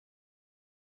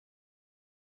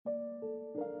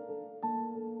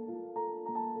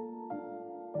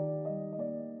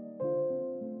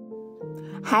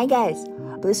Hi guys,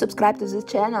 please subscribe to this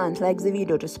channel and like the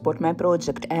video to support my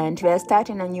project, and we are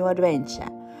starting a new adventure.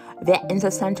 We are in the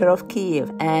center of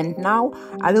Kyiv, and now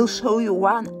I will show you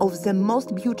one of the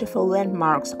most beautiful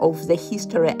landmarks of the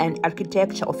history and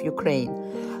architecture of Ukraine.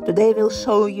 Today I will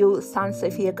show you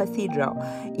St.Sophia Cathedral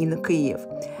in Kyiv.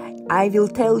 I will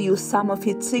tell you some of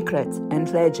its secrets and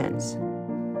legends.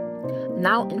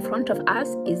 Now in front of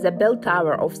us is the bell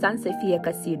tower of St.Sophia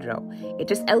Cathedral. It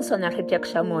is also an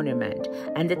architectural monument,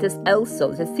 and it is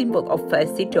also the symbol of the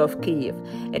city of Kyiv.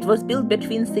 It was built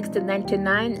between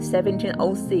 1699 and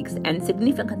 1706 and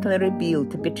significantly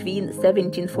rebuilt between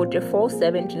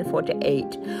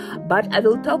 1744-1748. But I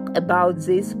will talk about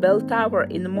this bell tower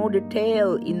in more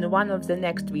detail in one of the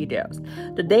next videos.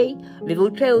 Today we will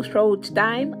travel through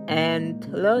time and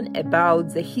learn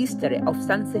about the history of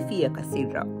St.Sophia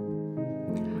Cathedral.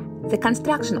 The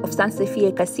construction of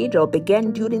St.Sophia Cathedral began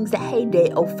during the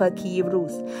heyday of Kyivan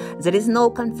Rus. There is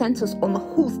no consensus on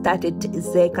who started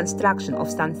the construction of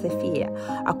St.Sophia.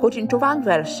 According to one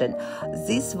version,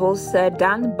 this was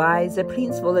done by the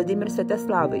Prince Volodymyr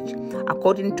Sviatoslavich.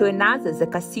 According to another, the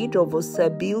cathedral was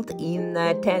built in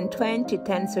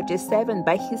 1020-1037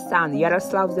 by his son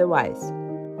Yaroslav the Wise.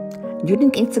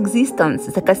 During its existence,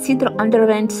 the cathedral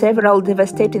underwent several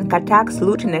devastating attacks,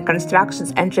 looting,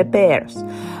 reconstructions, and repairs.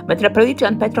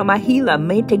 Metropolitan Petro Mahila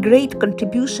made a great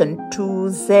contribution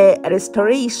to the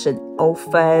restoration of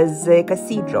the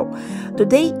cathedral.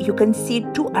 Today, you can see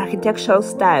two architectural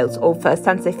styles of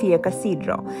St.Sophia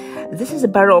Cathedral. This is a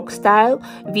Baroque style,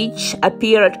 which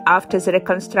appeared after the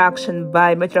reconstruction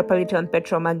by Metropolitan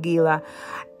Petro Mahila,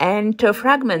 and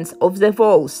fragments of the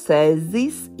walls.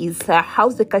 This is how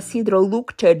the cathedral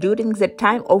looked during the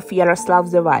time of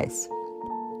Yaroslav the Wise.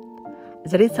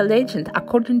 There is a legend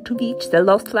according to which the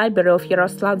lost library of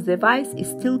Yaroslav the Wise is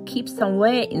still kept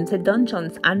somewhere in the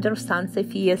dungeons under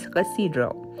St.Sophia's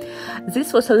Cathedral.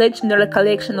 This was a legendary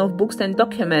collection of books and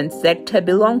documents that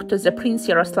belonged to the Prince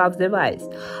Yaroslav the Wise.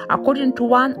 According to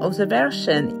one of the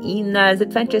versions, in the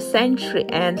 20th century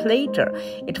and later,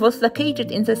 it was located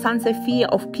in the St.Sophia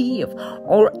of Kyiv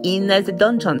or in the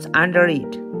dungeons under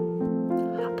it.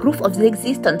 Proof of the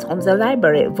existence of the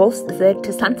library was that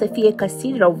St.Sophia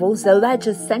Cathedral was the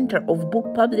largest center of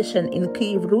book publishing in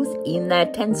Kyivan Rus in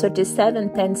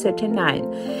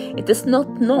 1037-1039. It is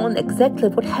not known exactly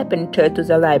what happened to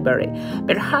the library.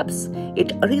 Perhaps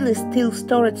it really still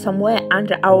stored somewhere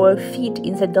under our feet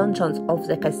in the dungeons of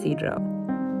the cathedral.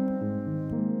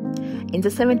 In the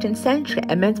 17th century,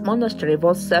 a men's monastery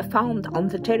was found on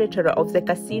the territory of the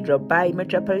cathedral by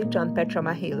Metropolitan Petro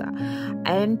Mahila.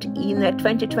 And in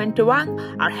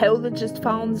 2021, archaeologists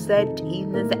found that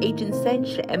in the 18th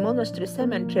century, a monastery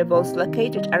cemetery was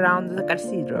located around the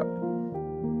cathedral.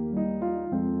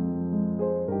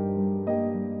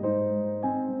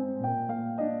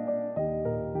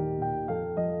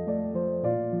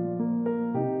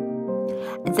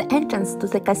 At the entrance to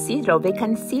the cathedral, we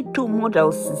can see two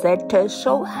models that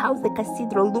show how the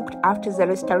cathedral looked after the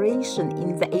restoration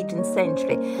in the 18th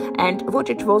century and what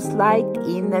it was like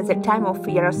in the time of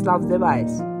Yaroslav the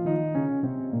Wise.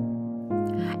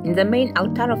 In the main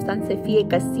altar of St.Sophia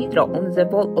Cathedral, on the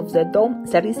wall of the dome,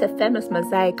 there is a famous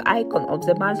mosaic icon of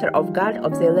the Mother of God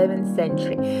of the 11th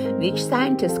century, which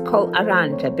scientists call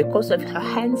Aranta because of her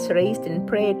hands raised in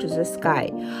prayer to the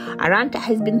sky. Aranta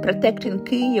has been protecting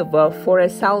Kyiv for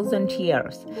 1,000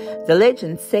 years. The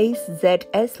legend says that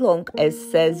as long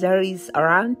as there is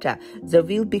Aranta, there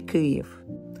will be Kyiv.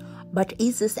 But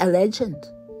is this a legend?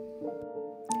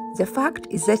 The fact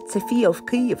is that Sophia of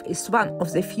Kyiv is one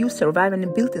of the few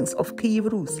surviving buildings of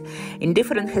Kyivan Rus. In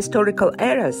different historical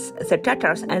eras, the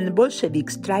Tatars and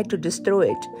Bolsheviks tried to destroy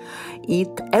it.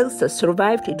 It also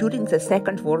survived during the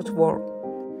Second World War.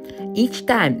 Each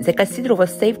time, the cathedral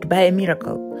was saved by a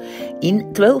miracle.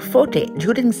 In 1240,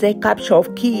 during the capture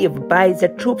of Kyiv by the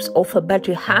troops of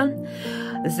Batri Khan,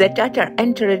 the Tatar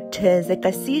entered the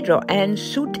cathedral and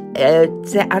shot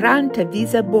the Aranta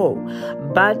with a bow,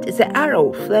 but the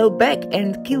arrow flew back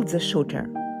and killed the shooter.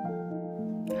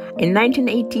 In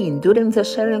 1918, during the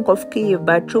shelling of Kyiv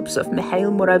by troops of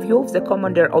Mikhail Muravyov, the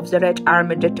commander of the Red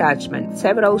Army detachment,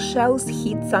 several shells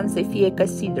hit St.Sophia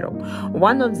Cathedral.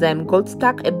 One of them got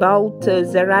stuck about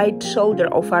the right shoulder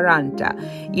of Aranta.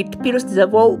 It pierced the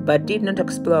wall but did not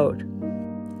explode.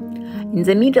 In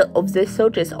the middle of the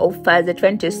 30s of the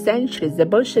 20th century, the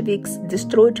Bolsheviks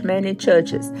destroyed many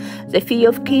churches. The Fee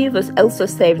of Kyiv was also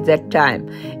saved that time.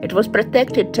 It was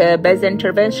protected by the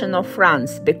intervention of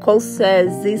France, because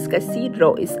this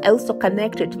cathedral is also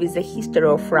connected with the history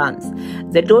of France.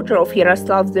 The daughter of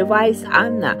Yaroslav the Wise,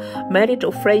 Anna, married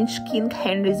a French King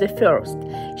Henry I.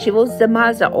 She was the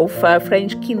mother of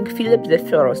French King Philip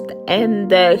I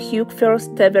and Hugh I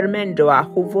Vermandois,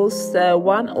 who was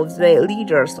one of the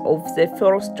leaders of the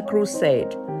First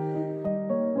Crusade.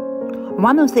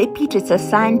 One of the epithets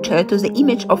assigned to the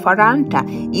image of Aranta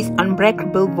is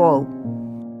unbreakable wall.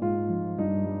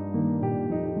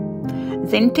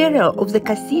 The interior of the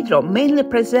cathedral mainly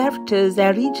preserved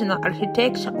the original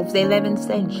architecture of the 11th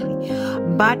century,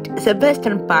 but the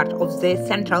western part of the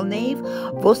central nave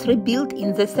was rebuilt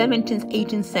in the 17th,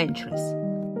 18th centuries.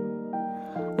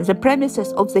 The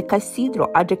premises of the cathedral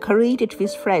are decorated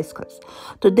with frescoes.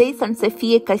 Today,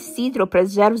 St.Sophia Cathedral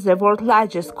preserves the world's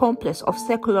largest complex of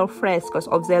secular frescoes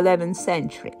of the 11th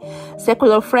century.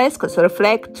 Secular frescoes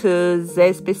reflect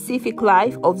the specific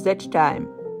life of that time.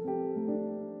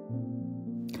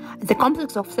 The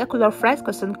complex of secular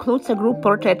frescoes includes a group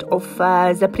portrait of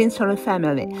the princely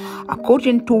family.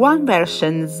 According to one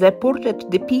version, the portrait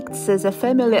depicts the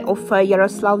family of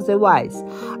Yaroslav the Wise.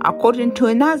 According to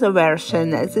another version,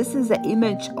 this is the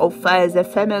image of the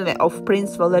family of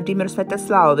Prince Vladimir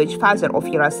Sviatoslavovich, father of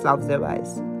Yaroslav the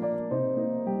Wise.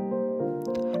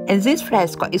 And this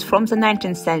fresco is from the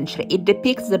 19th century. It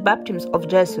depicts the baptism of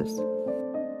Jesus.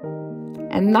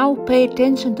 And now pay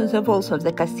attention to the walls of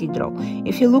the cathedral.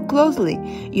 If you look closely,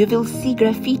 you will see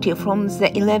graffiti from the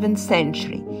 11th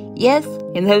century. Yes,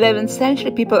 in the 11th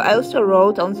century, people also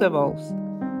wrote on the walls.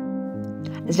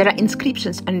 There are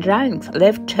inscriptions and drawings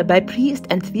left by priests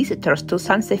and visitors to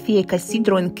St.Sophia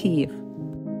Cathedral in Kyiv.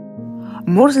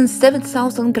 More than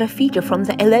 7,000 graffiti from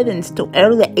the 11th to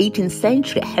early 18th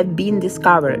century have been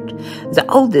discovered. The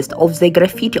oldest of the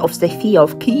graffiti of Sophia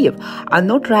of Kyiv are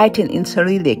not written in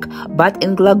Cyrillic, but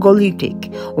in Glagolitic,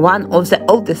 one of the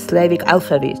oldest Slavic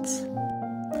alphabets.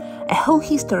 A whole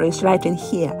history is written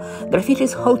here.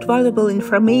 Graffitis hold valuable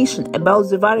information about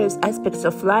the various aspects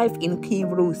of life in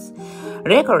Kyivan Rus.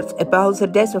 Records about the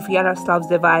death of Yaroslav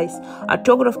the Wise,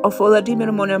 autograph of Vladimir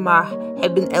Monomakh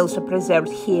have been also preserved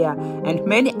here, and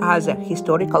many other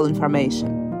historical information.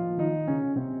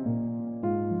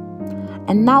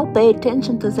 And now pay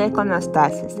attention to the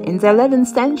iconostasis. In the 11th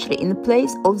century, in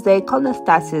place of the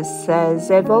iconostasis,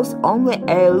 there was only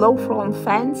a low-floor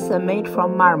fence made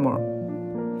from marble.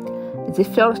 The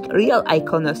first real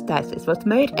iconostasis was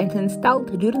made and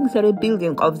installed during the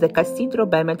rebuilding of the cathedral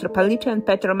by Metropolitan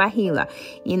Petro Mahila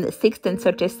in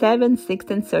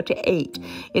 1637-1638.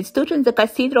 It stood in the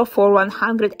cathedral for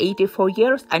 184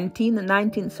 years until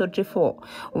 1934,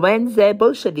 when the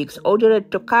Bolsheviks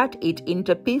ordered to cut it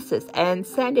into pieces and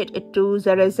send it to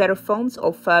the reserve funds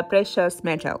of precious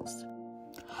metals.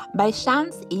 By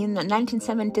chance, in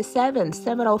 1977,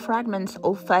 several fragments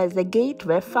of the gate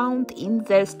were found in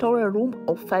the storeroom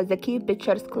of the Kyiv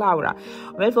Pечерsk Laura,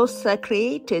 where was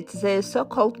created the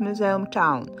so-called museum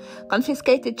town.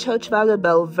 Confiscated church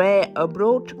valuables were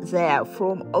brought there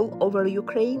from all over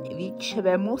Ukraine, which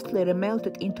were mostly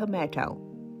remelted into metal.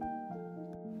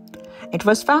 It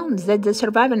was found that the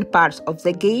surviving parts of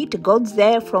the gate got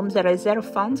there from the reserve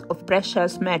funds of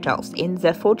precious metals in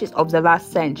the 40s of the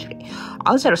last century.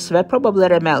 Others were probably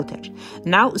remelted.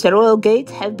 Now the royal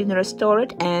gates have been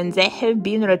restored and they have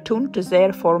been returned to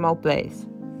their former place.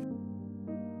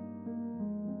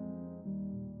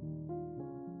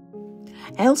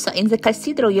 Also, in the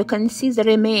cathedral you can see the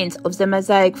remains of the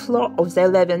mosaic floor of the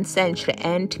 11th century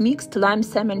and mixed lime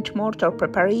cement mortar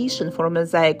preparation for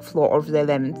mosaic floor of the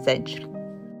 11th century.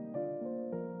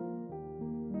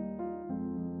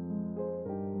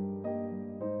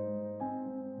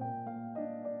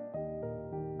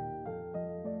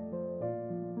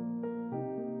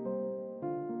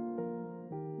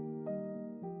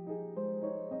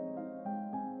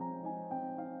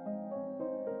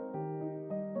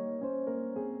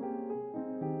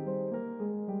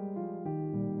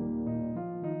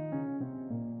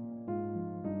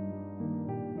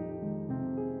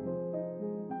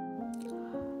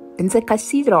 In the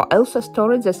cathedral also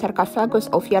stored the sarcophagus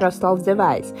of Yaroslav the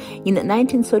Wise. In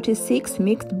 1936,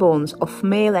 mixed bones of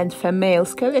male and female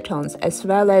skeletons, as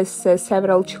well as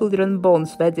several children's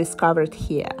bones, were discovered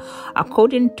here.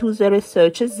 According to the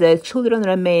researchers, the children's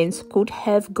remains could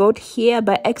have got here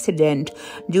by accident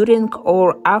during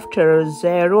or after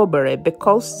the robbery,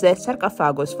 because the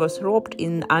sarcophagus was robbed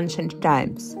in ancient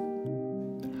times.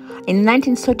 In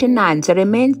 1939, the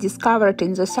remains discovered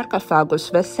in the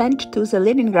sarcophagus were sent to the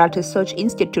Leningrad Research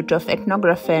Institute of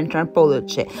Ethnography and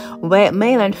Anthropology, where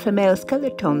male and female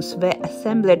skeletons were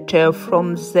assembled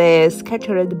from the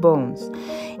scattered bones.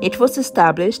 It was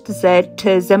established that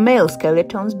the male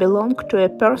skeletons belonged to a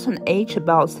person aged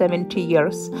about 70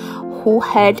 years, who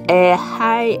had a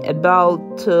height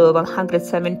about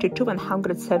 170 to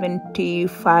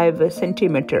 175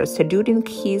 centimeters. During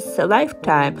his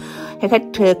lifetime, he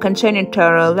had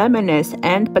congenital lameness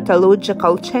and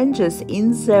pathological changes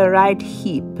in the right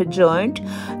hip joint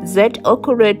that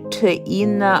occurred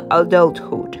in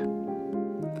adulthood.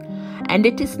 And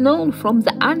it is known from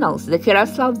the annals that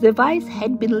Yaroslav the Wise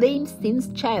had been lame since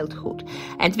childhood.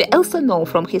 And we also know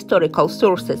from historical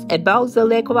sources about the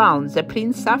leg wound the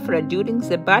prince suffered during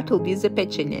the battle with the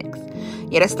Pechenegs.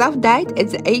 Yaroslav died at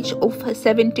the age of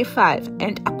 75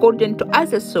 and, according to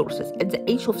other sources, at the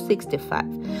age of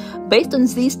 65. Based on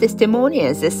these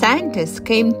testimonies, the scientists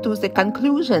came to the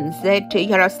conclusion that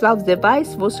Yaroslav the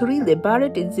Wise was really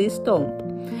buried in this tomb.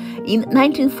 In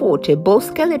 1940, both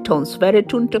skeletons were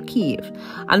returned to Kyiv.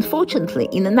 Unfortunately,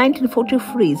 in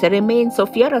 1943, the remains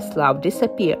of Yaroslav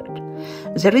disappeared.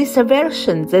 There is a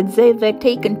version that they were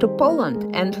taken to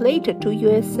Poland and later to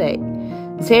USA.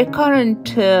 Their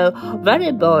current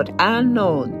whereabouts are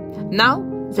unknown. Now,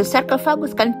 the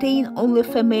sarcophagus contains only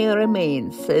female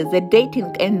remains, the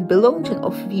dating and belonging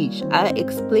of which are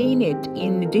explained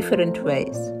in different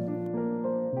ways.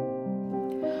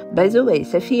 By the way,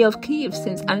 Sophia of Kyiv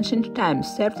since ancient times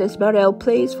served as burial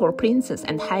place for princes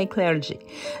and high clergy.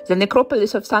 The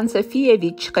necropolis of St.Sophia,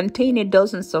 which contained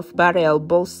dozens of burials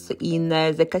both in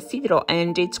the cathedral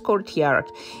and its courtyard,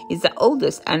 is the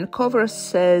oldest and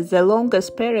covers the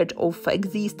longest period of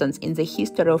existence in the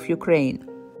history of Ukraine.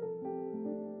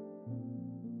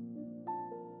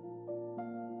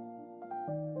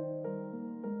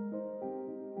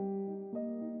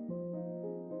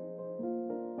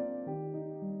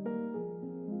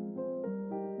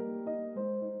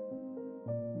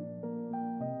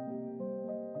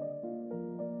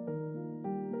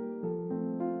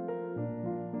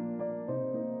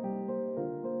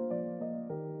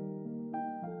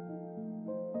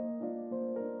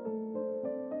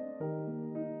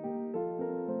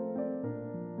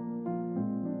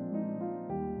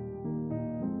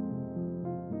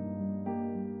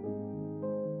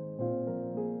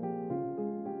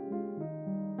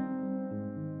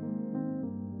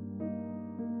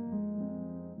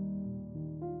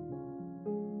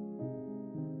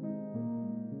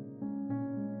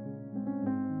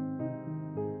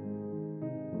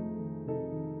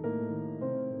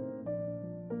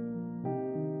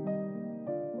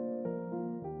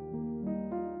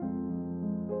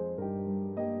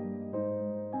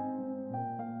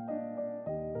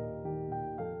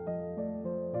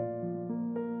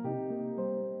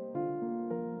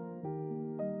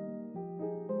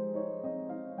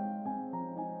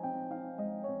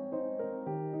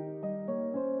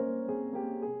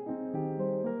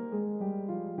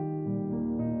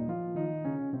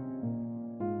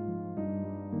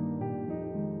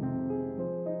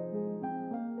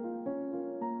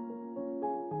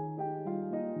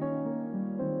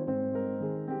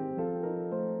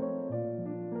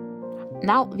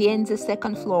 Now we are in the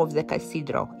second floor of the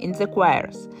cathedral, in the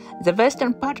choirs. The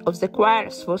western part of the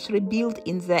choirs was rebuilt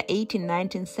in the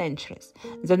 18th-19th centuries.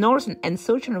 The northern and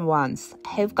southern ones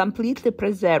have completely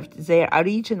preserved their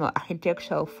original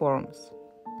architectural forms.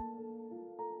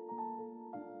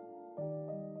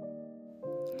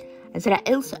 There are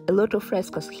also a lot of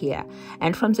frescoes here,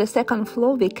 and from the second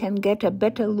floor we can get a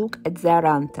better look at the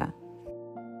Aranta.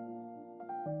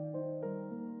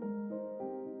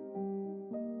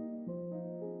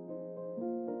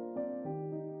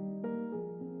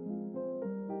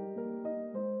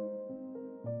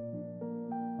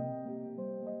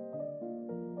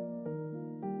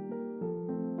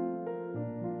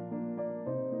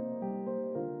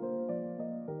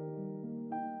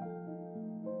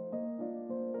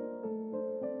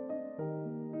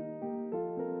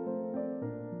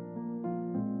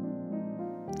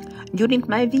 During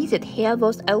my visit, here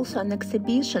was also an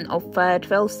exhibition of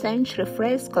 12th century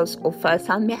frescoes of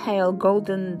St. Michael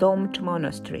Golden Domed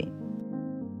Monastery.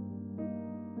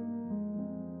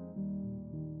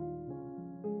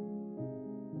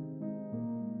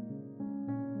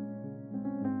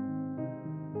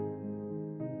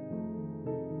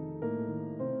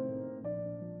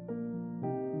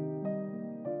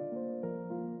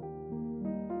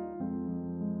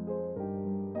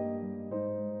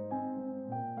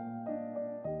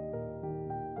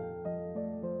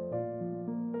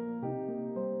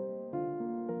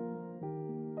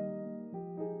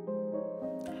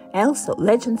 Also,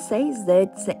 legend says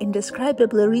that the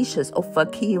indescribable riches of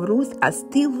Kyivan Rus are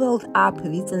still walled up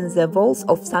within the walls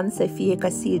of St.Sophia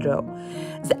Cathedral.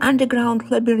 The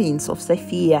underground labyrinths of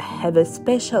Sophia have a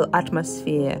special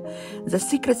atmosphere. The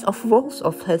secrets of walls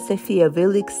of Sophia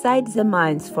will excite the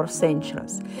minds for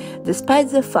centuries. Despite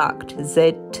the fact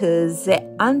that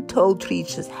the untold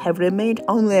riches have remained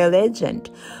only a legend,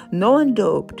 no one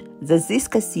doubts that this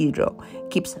cathedral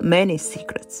keeps many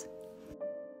secrets.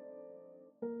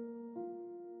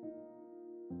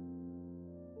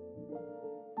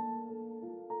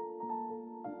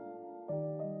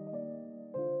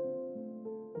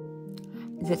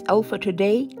 That's all for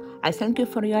today. I thank you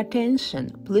for your attention.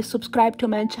 Please subscribe to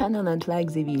my channel and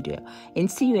like the video.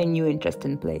 And see you in new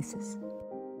interesting places.